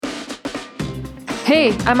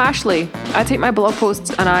Hey, I'm Ashley. I take my blog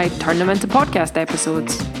posts and I turn them into podcast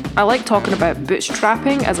episodes. I like talking about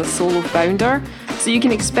bootstrapping as a solo founder, so you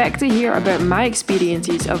can expect to hear about my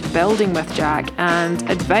experiences of building with Jack and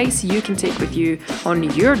advice you can take with you on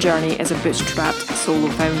your journey as a bootstrapped solo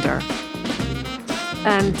founder.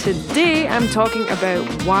 And today I'm talking about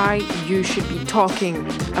why you should be talking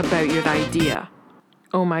about your idea.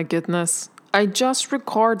 Oh my goodness. I just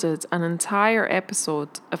recorded an entire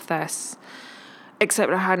episode of this,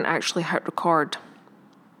 except I hadn't actually hit record.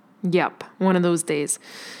 Yep, one of those days.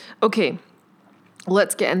 Okay,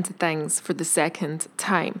 let's get into things for the second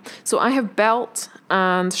time. So I have built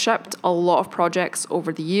and shipped a lot of projects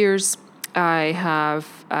over the years. I have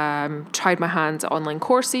tried my hand at online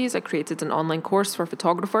courses. I created an online course for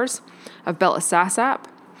photographers. I've built a SaaS app.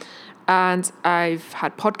 And I've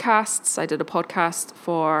had podcasts. I did a podcast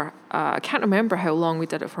for, I can't remember how long we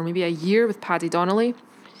did it for, maybe a year with Paddy Donnelly.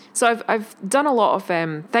 So I've done a lot of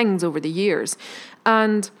things over the years.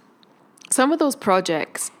 And some of those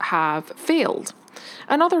projects have failed.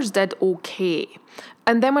 And others did okay.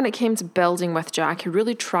 And then when it came to building with Jack, I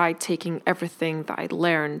really tried taking everything that I'd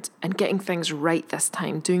learned and getting things right this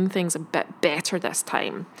time, doing things a bit better this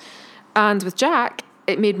time. And with Jack,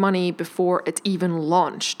 it made money before it even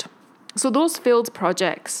launched. So those failed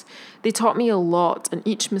projects, they taught me a lot, and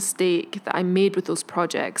each mistake that I made with those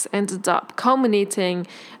projects ended up culminating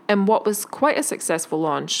in what was quite a successful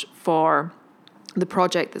launch for the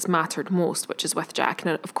project that's mattered most, which is with Jack.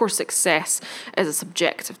 And of course, success is a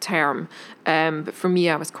subjective term, but for me,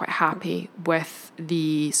 I was quite happy with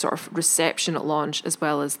the sort of reception at launch as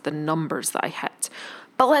well as the numbers that I hit.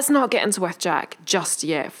 But let's not get into with Jack just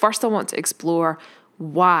yet. First, I want to explore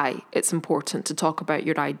why it's important to talk about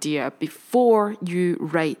your idea before you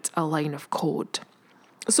write a line of code.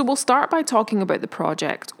 So we'll start by talking about the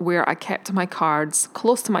project where I kept my cards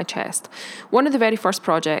close to my chest. One of the very first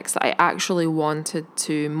projects that I actually wanted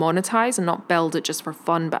to monetize and not build it just for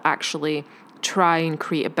fun, but actually try and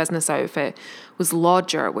create a business out of it was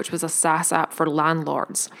Lodger, which was a SaaS app for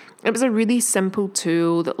landlords. It was a really simple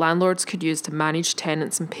tool that landlords could use to manage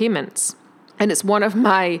tenants and payments. And it's one of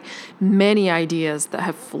my many ideas that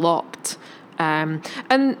have flopped. And,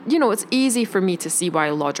 it's easy for me to see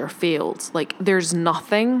why Lodger failed. Like, there's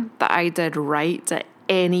nothing that I did right at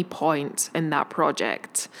any point in that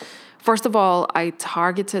project. First of all, I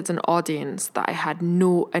targeted an audience that I had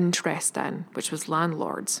no interest in, which was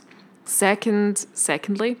landlords.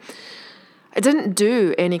 Secondly, I didn't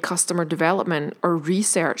do any customer development or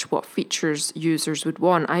research what features users would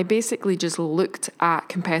want. I basically just looked at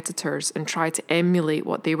competitors and tried to emulate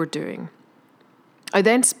what they were doing. I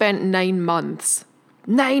then spent 9 months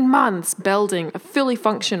building a fully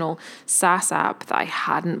functional SaaS app that I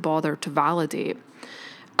hadn't bothered to validate.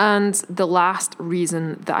 And the last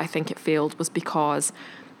reason that I think it failed was because,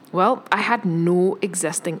 I had no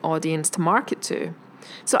existing audience to market to.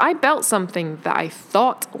 So I built something that I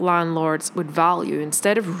thought landlords would value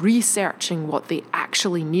instead of researching what they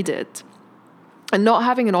actually needed. And not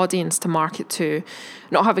having an audience to market to,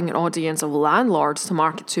 not having an audience of landlords to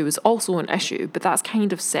market to is also an issue, but that's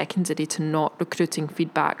kind of secondary to not recruiting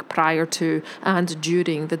feedback prior to and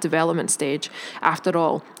during the development stage. After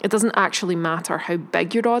all, it doesn't actually matter how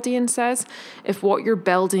big your audience is. If what you're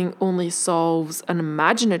building only solves an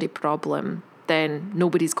imaginary problem, then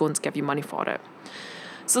nobody's going to give you money for it.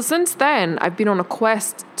 So since then, I've been on a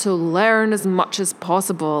quest to learn as much as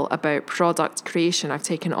possible about product creation. I've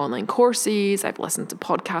taken online courses, I've listened to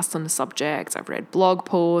podcasts on the subject, I've read blog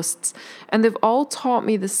posts, and they've all taught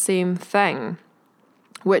me the same thing,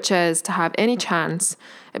 which is to have any chance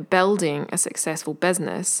at building a successful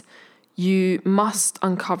business, you must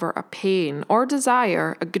uncover a pain or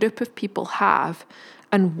desire a group of people have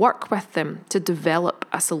and work with them to develop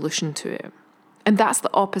a solution to it. And that's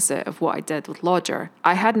the opposite of what I did with Lodger.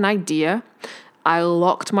 I had an idea, I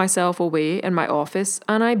locked myself away in my office,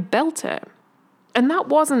 and I built it. And that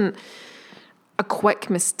wasn't a quick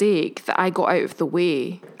mistake that I got out of the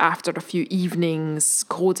way after a few evenings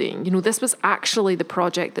coding. This was actually the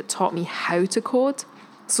project that taught me how to code.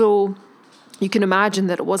 So you can imagine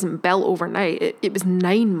that it wasn't built overnight. It was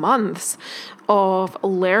 9 months of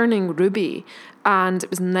learning Ruby. And it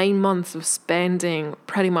was 9 months of spending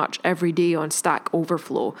pretty much every day on Stack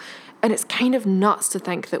Overflow. And it's kind of nuts to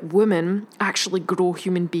think that women actually grow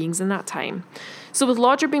human beings in that time. So with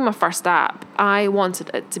Lodger being my first app, I wanted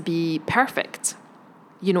it to be perfect.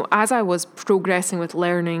 As I was progressing with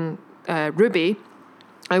learning Ruby,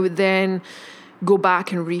 I would then go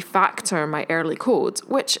back and refactor my early code,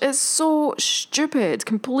 which is so stupid,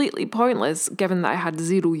 completely pointless given that I had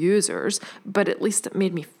 0 users, but at least it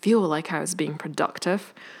made me feel like I was being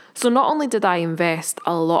productive. So not only did I invest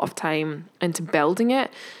a lot of time into building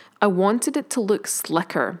it, I wanted it to look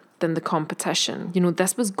slicker than the competition.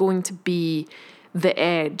 This was going to be the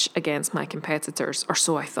edge against my competitors, or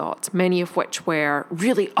so I thought, many of which were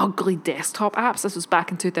really ugly desktop apps. This was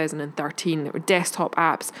back in 2013. They were desktop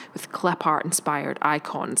apps with clip art inspired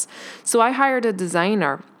icons. So I hired a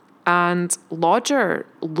designer and Lodger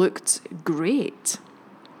looked great.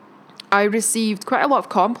 I received quite a lot of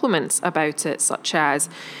compliments about it, such as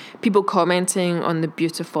people commenting on the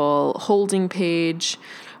beautiful holding page,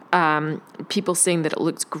 people saying that it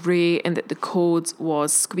looked great and that the code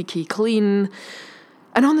was squeaky clean.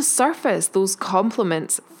 And on the surface, those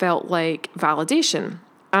compliments felt like validation.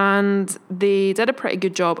 And they did a pretty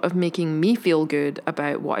good job of making me feel good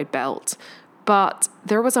about what I built. But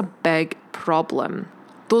there was a big problem.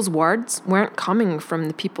 Those words weren't coming from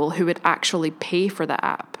the people who would actually pay for the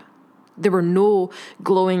app. There were no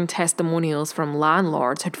glowing testimonials from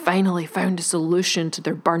landlords who'd finally found a solution to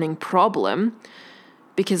their burning problem,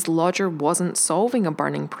 because Lodger wasn't solving a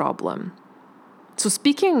burning problem. So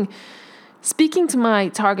speaking to my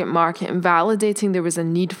target market and validating there was a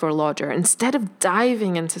need for Lodger, instead of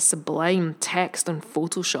diving into sublime text and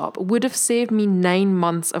Photoshop, would have saved me 9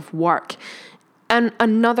 months of work. And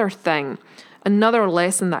another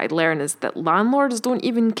lesson that I'd learned is that landlords don't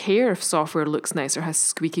even care if software looks nice or has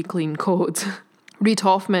squeaky clean code. Reid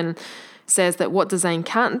Hoffman says that what design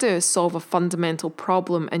can't do is solve a fundamental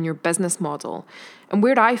problem in your business model. And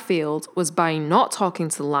where I failed was by not talking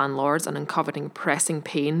to the landlords and uncovering pressing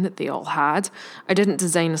pain that they all had. I didn't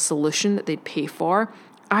design a solution that they'd pay for.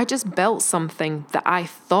 I just built something that I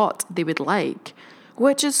thought they would like,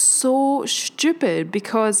 which is so stupid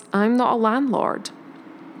because I'm not a landlord.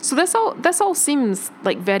 So this all seems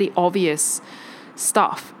like very obvious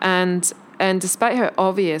stuff. And despite how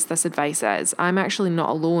obvious this advice is, I'm actually not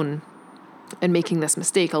alone in making this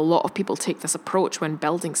mistake. A lot of people take this approach when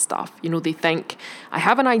building stuff. They think, I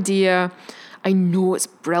have an idea, I know it's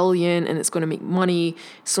brilliant and it's going to make money,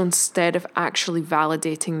 so instead of actually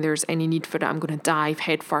validating there's any need for it, I'm going to dive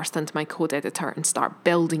headfirst into my code editor and start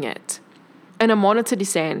building it. In a monetary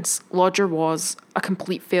sense, Lodger was a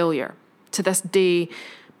complete failure. To this day,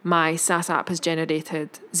 my SaaS app has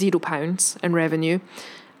generated £0 in revenue,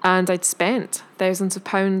 and I'd spent thousands of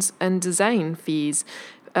pounds in design fees.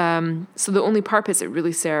 So the only purpose it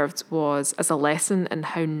really served was as a lesson in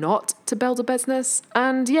how not to build a business.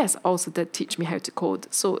 And yes, it also did teach me how to code.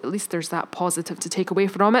 So at least there's that positive to take away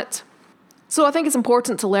from it. So I think it's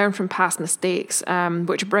important to learn from past mistakes,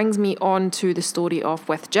 which brings me on to the story of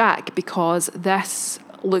With Jack, because this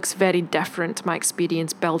looks very different to my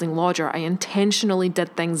experience building Lodger. I intentionally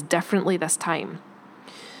did things differently this time.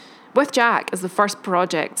 With Jack is the first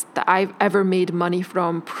project that I've ever made money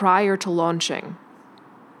from prior to launching.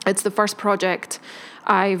 It's the first project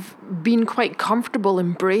I've been quite comfortable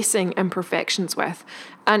embracing imperfections with,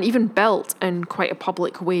 and even built in quite a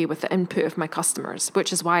public way with the input of my customers,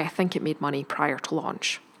 which is why I think it made money prior to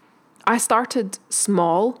launch. I started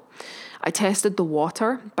small. I tested the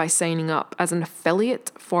water by signing up as an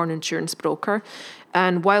affiliate for an insurance broker.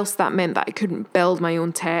 And whilst that meant that I couldn't build my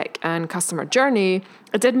own tech and customer journey,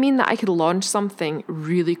 it did mean that I could launch something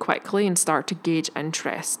really quickly and start to gauge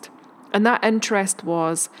interest. And that interest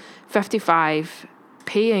was 55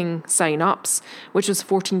 paying sign-ups, which was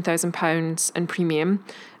 £14,000 in premium,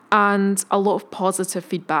 and a lot of positive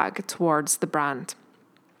feedback towards the brand.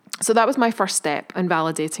 So that was my first step in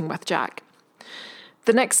validating With Jack.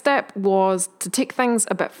 The next step was to take things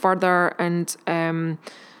a bit further and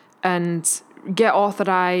get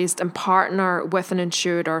authorized and partner with an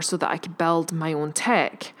insurer so that I could build my own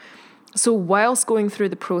tech. So whilst going through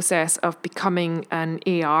the process of becoming an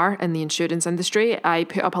AR in the insurance industry, I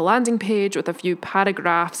put up a landing page with a few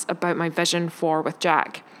paragraphs about my vision for With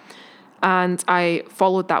Jack. And I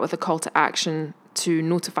followed that with a call to action to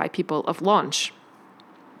notify people of launch.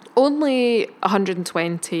 Only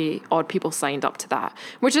 120 odd people signed up to that,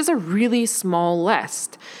 which is a really small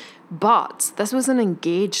list. But this was an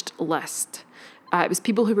engaged list. It was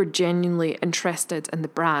people who were genuinely interested in the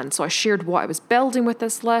brand. So I shared what I was building with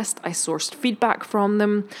this list. I sourced feedback from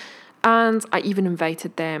them. And I even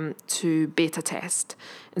invited them to beta test.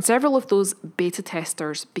 And several of those beta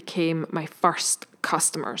testers became my first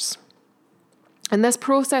customers. And this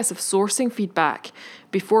process of sourcing feedback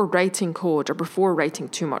before writing code or before writing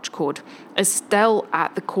too much code is still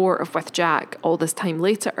at the core of With Jack all this time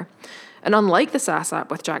later. And unlike the SaaS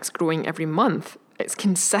app, With Jack's growing every month, it's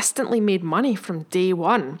consistently made money from day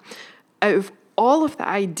one. Out of all of the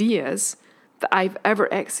ideas that I've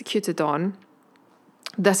ever executed on,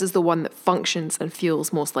 this is the one that functions and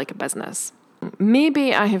feels most like a business.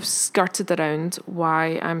 Maybe I have skirted around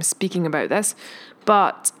why I'm speaking about this,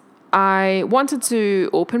 but I wanted to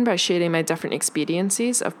open by sharing my different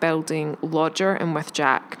experiences of building Lodger and with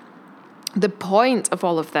Jack. The point of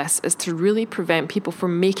all of this is to really prevent people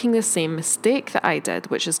from making the same mistake that I did,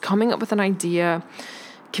 which is coming up with an idea,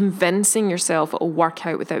 convincing yourself it'll work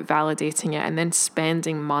out without validating it, and then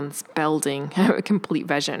spending months building out a complete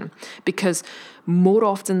vision. Because more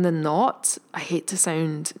often than not, I hate to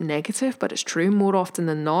sound negative, but it's true, more often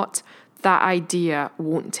than not, that idea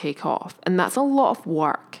won't take off. And that's a lot of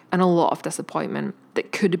work and a lot of disappointment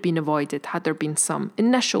that could have been avoided had there been some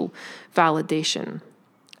initial validation.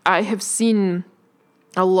 I have seen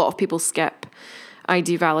a lot of people skip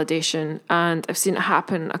ID validation, and I've seen it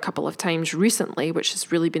happen a couple of times recently, which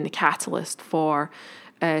has really been the catalyst for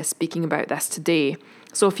speaking about this today.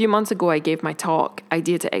 So a few months ago, I gave my talk,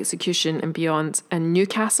 Idea to Execution and Beyond, in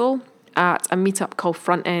Newcastle at a meetup called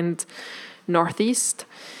Front End Northeast.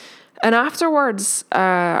 And afterwards,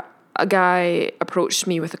 a guy approached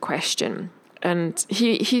me with a question. And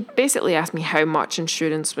he basically asked me how much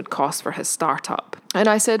insurance would cost for his startup. And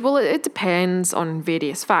I said, well, it depends on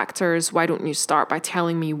various factors. Why don't you start by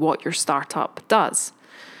telling me what your startup does?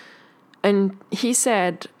 And he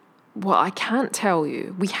said, well, I can't tell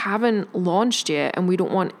you. We haven't launched yet, and we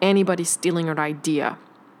don't want anybody stealing our idea.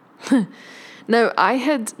 Now, I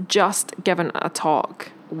had just given a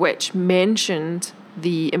talk which mentioned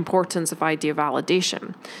the importance of idea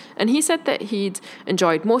validation. And he said that he'd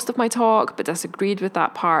enjoyed most of my talk, but disagreed with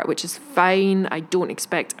that part, which is fine. I don't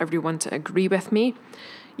expect everyone to agree with me.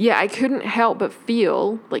 Yet I couldn't help but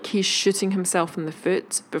feel like he's shooting himself in the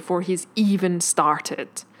foot before he's even started.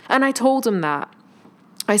 And I told him that.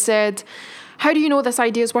 I said, how do you know this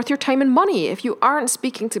idea is worth your time and money if you aren't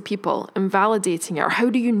speaking to people and validating it? Or how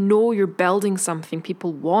do you know you're building something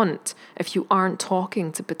people want if you aren't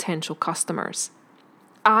talking to potential customers?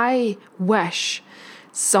 I wish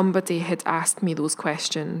somebody had asked me those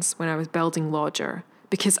questions when I was building Lodger,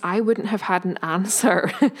 because I wouldn't have had an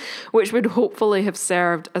answer, which would hopefully have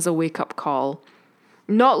served as a wake-up call.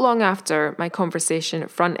 Not long after my conversation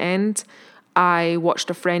at Front End, I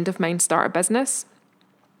watched a friend of mine start a business,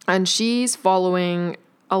 and she's following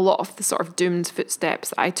a lot of the sort of doomed footsteps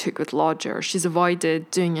that I took with Lodger. She's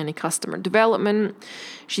avoided doing any customer development.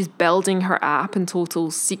 She's building her app in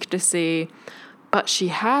total secrecy. But she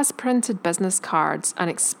has printed business cards and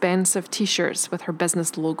expensive t-shirts with her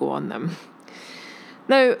business logo on them.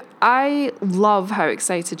 Now, I love how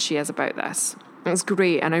excited she is about this. It's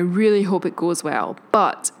great, and I really hope it goes well.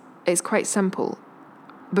 But it's quite simple.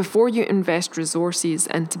 Before you invest resources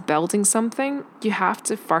into building something, you have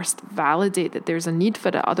to first validate that there's a need for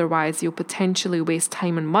it. Otherwise, you'll potentially waste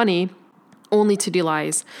time and money only to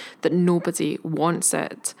realize that nobody wants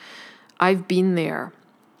it. I've been there.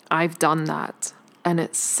 I've done that. And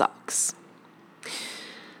it sucks.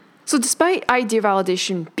 So despite idea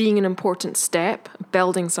validation being an important step,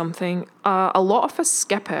 building something, a lot of us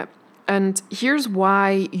skip it. And here's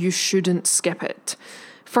why you shouldn't skip it.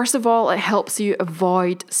 First of all, it helps you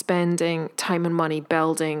avoid spending time and money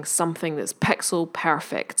building something that's pixel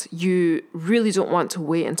perfect. You really don't want to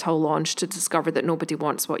wait until launch to discover that nobody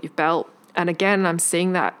wants what you've built. And again, I'm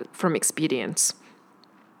saying that from experience.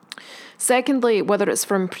 Secondly, whether it's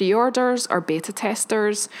from pre-orders or beta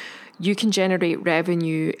testers, you can generate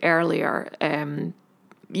revenue earlier. And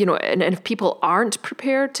if people aren't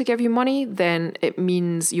prepared to give you money, then it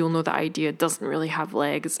means you'll know the idea doesn't really have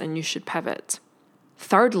legs and you should pivot.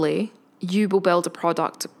 Thirdly, you will build a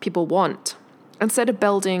product people want instead of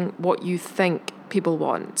building what you think people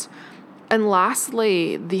want. And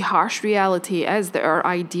lastly, the harsh reality is that our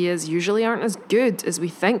ideas usually aren't as good as we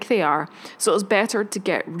think they are. So it's better to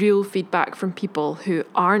get real feedback from people who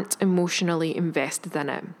aren't emotionally invested in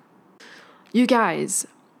it. You guys,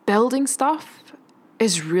 building stuff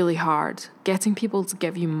is really hard. Getting people to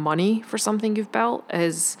give you money for something you've built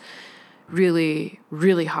is really,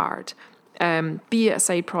 really hard. Be it a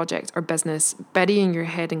side project or business, burying your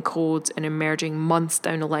head in code and emerging months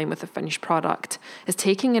down the line with a finished product is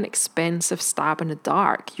taking an expensive stab in the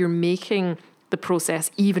dark. You're making the process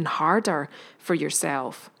even harder for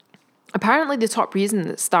yourself. Apparently, the top reason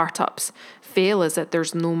that startups fail is that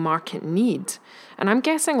there's no market need. And I'm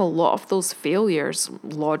guessing a lot of those failures,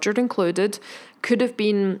 Lodger included, could have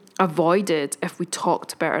been avoided if we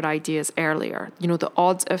talked about our ideas earlier. The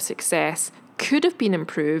odds of success could have been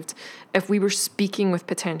improved if we were speaking with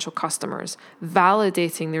potential customers,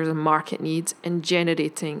 validating there's a market need and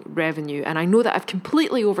generating revenue. And I know that I've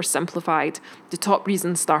completely oversimplified the top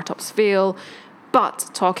reasons startups fail,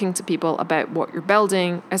 but talking to people about what you're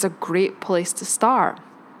building is a great place to start.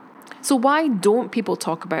 So why don't people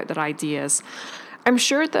talk about their ideas? I'm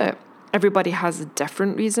sure that everybody has a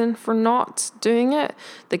different reason for not doing it.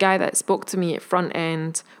 The guy that spoke to me at Front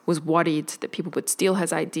End was worried that people would steal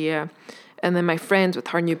his idea. And then my friend with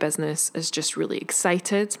her new business is just really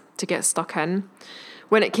excited to get stuck in.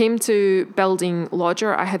 When it came to building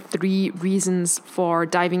Lodger, I had 3 reasons for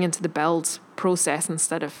diving into the build process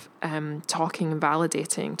instead of talking about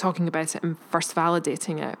it and first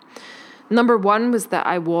validating it. Number 1 was that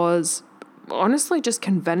I was honestly just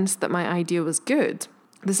convinced that my idea was good.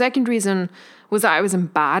 The second reason was that I was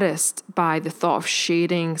embarrassed by the thought of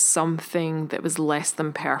sharing something that was less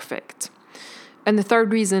than perfect. And the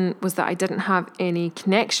third reason was that I didn't have any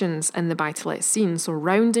connections in the buy-to-let scene, so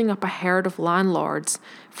rounding up a herd of landlords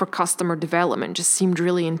for customer development just seemed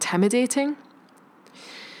really intimidating.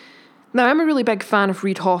 Now, I'm a really big fan of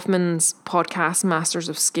Reid Hoffman's podcast, Masters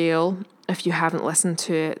of Scale. If you haven't listened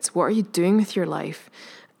to it, what are you doing with your life?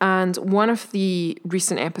 And one of the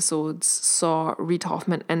recent episodes saw Reid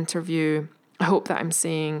Hoffman interview, I hope that I'm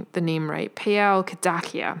saying the name right, Payal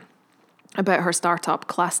Kadakia, about her startup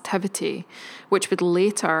Classtivity, which would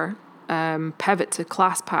later pivot to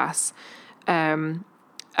ClassPass. And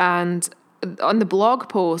on the blog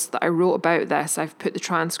post that I wrote about this, I've put the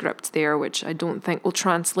transcript there, which I don't think will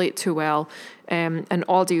translate too well in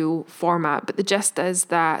audio format. But the gist is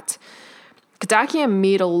that Kadakia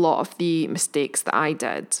made a lot of the mistakes that I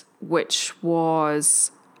did, which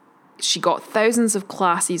was she got thousands of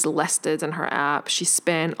classes listed in her app. She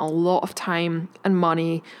spent a lot of time and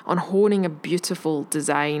money on honing a beautiful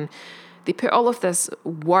design. They put all of this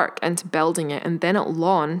work into building it, and then at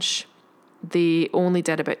launch, they only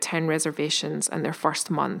did about 10 reservations in their first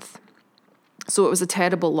month. So it was a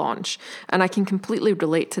terrible launch, and I can completely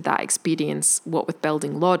relate to that experience, what with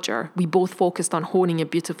building Lodger. We both focused on honing a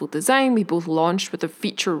beautiful design, we both launched with a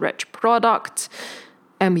feature-rich product,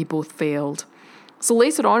 and we both failed. So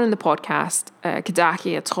later on in the podcast,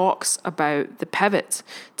 Kadakia talks about the pivot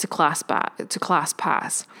to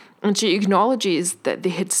ClassPass, and she acknowledges that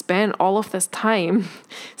they had spent all of this time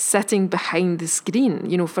sitting behind the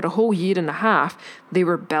screen. For a whole year and a half, they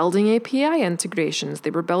were building API integrations,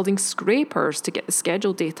 they were building scrapers to get the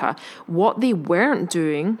schedule data. What they weren't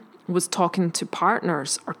doing was talking to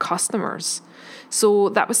partners or customers. So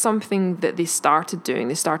that was something that they started doing.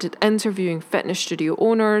 They started interviewing fitness studio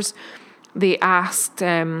owners. They asked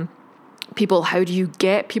people, how do you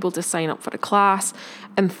get people to sign up for a class?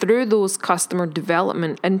 And through those customer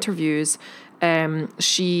development interviews,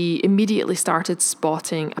 she immediately started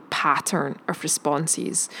spotting a pattern of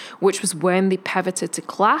responses, which was when they pivoted to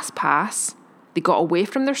ClassPass. They got away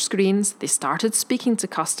from their screens, they started speaking to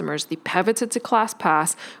customers, they pivoted to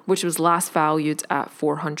ClassPass, which was last valued at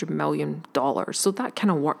 $400 million. So that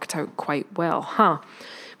kind of worked out quite well, huh?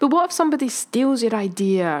 But what if somebody steals your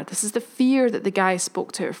idea? This is the fear that the guy I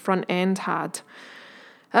spoke to at Front End had.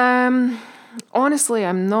 Honestly,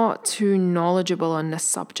 I'm not too knowledgeable on this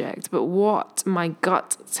subject, but what my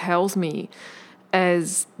gut tells me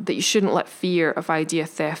is that you shouldn't let fear of idea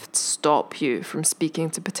theft stop you from speaking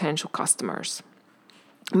to potential customers.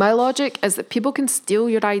 My logic is that people can steal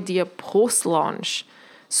your idea post-launch,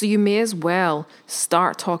 so you may as well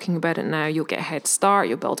start talking about it now. You'll get a head start,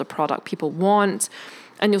 you'll build a product people want,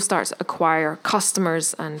 and you'll start to acquire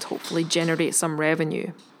customers and hopefully generate some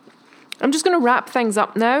revenue. I'm just going to wrap things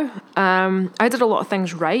up now. I did a lot of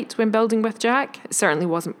things right when building with Jack. It certainly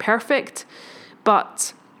wasn't perfect,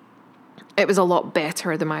 but it was a lot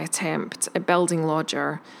better than my attempt at building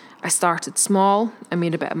Lodger. I started small. I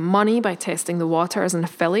made a bit of money by testing the water as an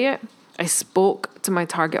affiliate. I spoke to my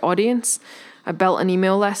target audience. I built an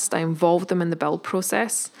email list. I involved them in the build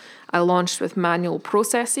process. I launched with manual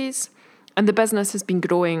processes. And the business has been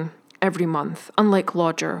growing every month, unlike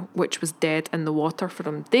Lodger, which was dead in the water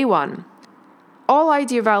from day one. All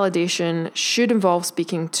idea validation should involve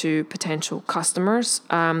speaking to potential customers,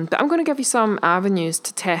 but I'm going to give you some avenues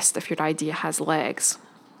to test if your idea has legs.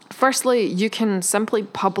 Firstly, you can simply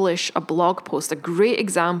publish a blog post. A great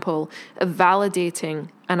example of validating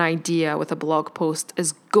an idea with a blog post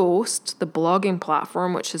is Ghost, the blogging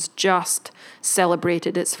platform, which has just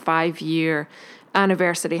celebrated its 5-year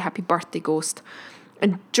anniversary. Happy birthday, Ghost.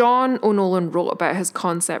 And John O'Nolan wrote about his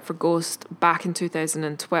concept for Ghost back in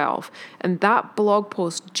 2012, and that blog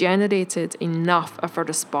post generated enough of a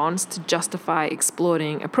response to justify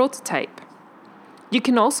exploring a prototype. You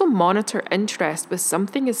can also monitor interest with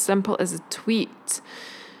something as simple as a tweet.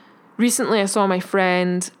 Recently, I saw my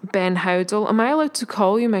friend Ben Howdell. Am I allowed to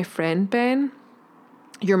call you my friend, Ben?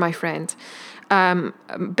 You're my friend.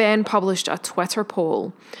 Ben published a Twitter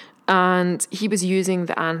poll, And he was using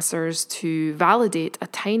the answers to validate a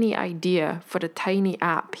tiny idea for a tiny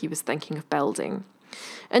app he was thinking of building.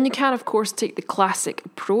 And you can, of course, take the classic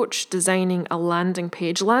approach, designing a landing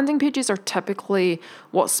page. Landing pages are typically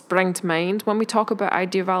what spring to mind when we talk about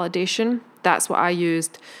idea validation. That's what I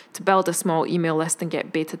used to build a small email list and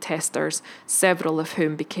get beta testers, several of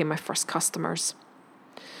whom became my first customers.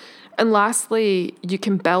 And lastly, you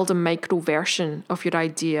can build a micro version of your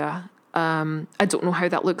idea. I don't know how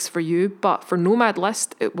that looks for you, but for Nomad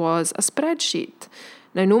List, it was a spreadsheet.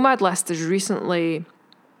 Now, Nomad List has recently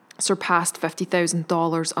surpassed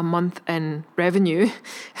 $50,000 a month in revenue.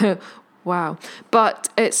 Wow. But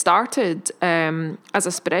it started as a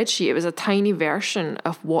spreadsheet. It was a tiny version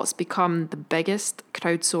of what's become the biggest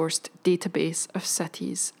crowdsourced database of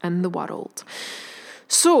cities in the world.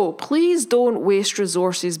 So please don't waste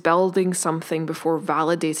resources building something before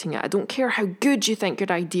validating it. I don't care how good you think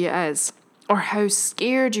your idea is or how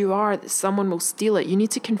scared you are that someone will steal it. You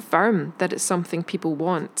need to confirm that it's something people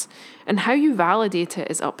want. And how you validate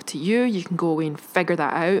it is up to you. You can go away and figure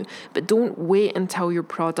that out, but don't wait until your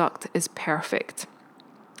product is perfect.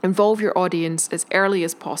 Involve your audience as early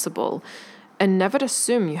as possible and never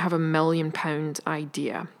assume you have £1 million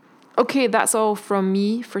idea. Okay, that's all from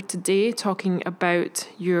me for today, talking about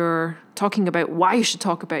why you should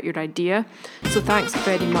talk about your idea. So thanks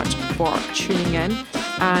very much for tuning in,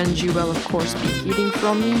 and you will of course be hearing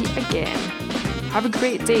from me again. Have a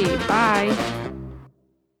great day. Bye.